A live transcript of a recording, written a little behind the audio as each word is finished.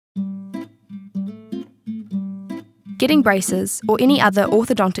Getting braces or any other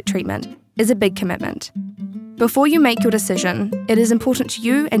orthodontic treatment is a big commitment. Before you make your decision, it is important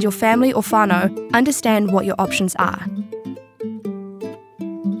you and your family or whānau understand what your options are.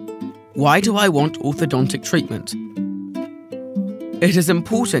 Why do I want orthodontic treatment? It is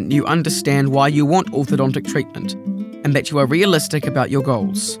important you understand why you want orthodontic treatment and that you are realistic about your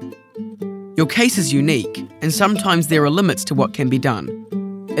goals. Your case is unique, and sometimes there are limits to what can be done.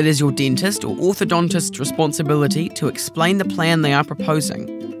 It is your dentist or orthodontist's responsibility to explain the plan they are proposing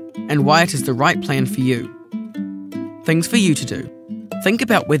and why it is the right plan for you. Things for you to do. Think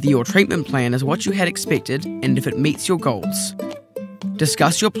about whether your treatment plan is what you had expected and if it meets your goals.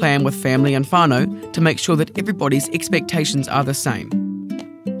 Discuss your plan with family and whānau to make sure that everybody's expectations are the same.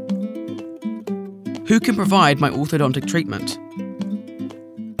 Who can provide my orthodontic treatment?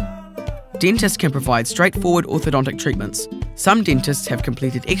 Dentists can provide straightforward orthodontic treatments. Some dentists have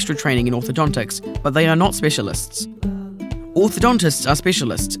completed extra training in orthodontics, but they are not specialists. Orthodontists are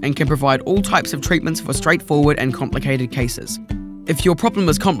specialists and can provide all types of treatments for straightforward and complicated cases. If your problem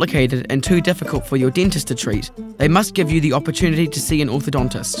is complicated and too difficult for your dentist to treat, they must give you the opportunity to see an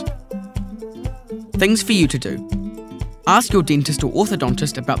orthodontist. Things for you to do. Ask your dentist or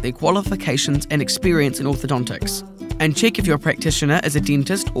orthodontist about their qualifications and experience in orthodontics, and check if your practitioner is a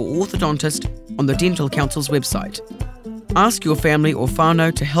dentist or orthodontist on the Dental Council's website. Ask your family or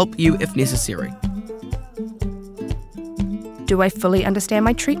whānau to help you if necessary. Do I fully understand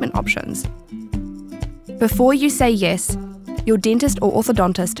my treatment options? Before you say yes, your dentist or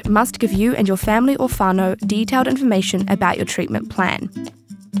orthodontist must give you and your family or whānau detailed information about your treatment plan.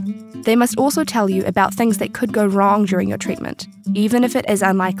 They must also tell you about things that could go wrong during your treatment, even if it is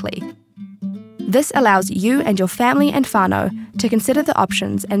unlikely. This allows you and your family and whānau to consider the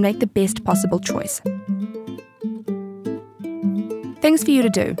options and make the best possible choice. Things for you to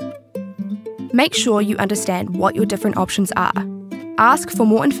do. Make sure you understand what your different options are. Ask for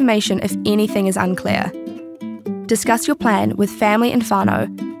more information if anything is unclear. Discuss your plan with family and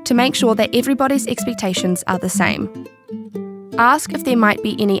whānau to make sure that everybody's expectations are the same. Ask if there might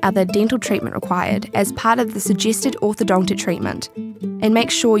be any other dental treatment required as part of the suggested orthodontic treatment, and make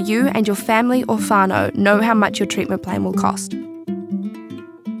sure you and your family or whānau know how much your treatment plan will cost.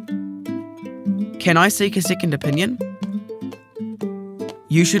 Can I seek a second opinion?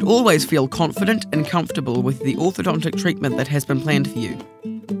 You should always feel confident and comfortable with the orthodontic treatment that has been planned for you.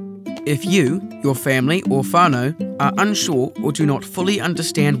 If you, your family or whānau are unsure or do not fully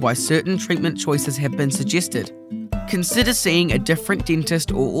understand why certain treatment choices have been suggested, consider seeing a different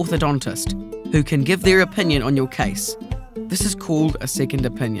dentist or orthodontist who can give their opinion on your case. This is called a second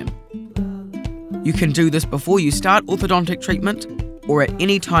opinion. You can do this before you start orthodontic treatment or at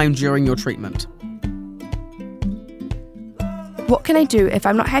any time during your treatment. What can I do if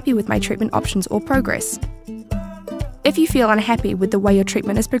I'm not happy with my treatment options or progress? If you feel unhappy with the way your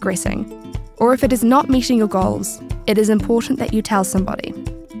treatment is progressing, or if it is not meeting your goals, it is important that you tell somebody.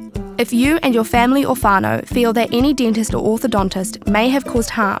 If you and your family or whānau feel that any dentist or orthodontist may have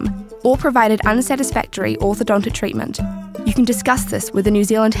caused harm or provided unsatisfactory orthodontic treatment, you can discuss this with the New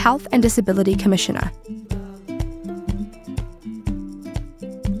Zealand Health and Disability Commissioner.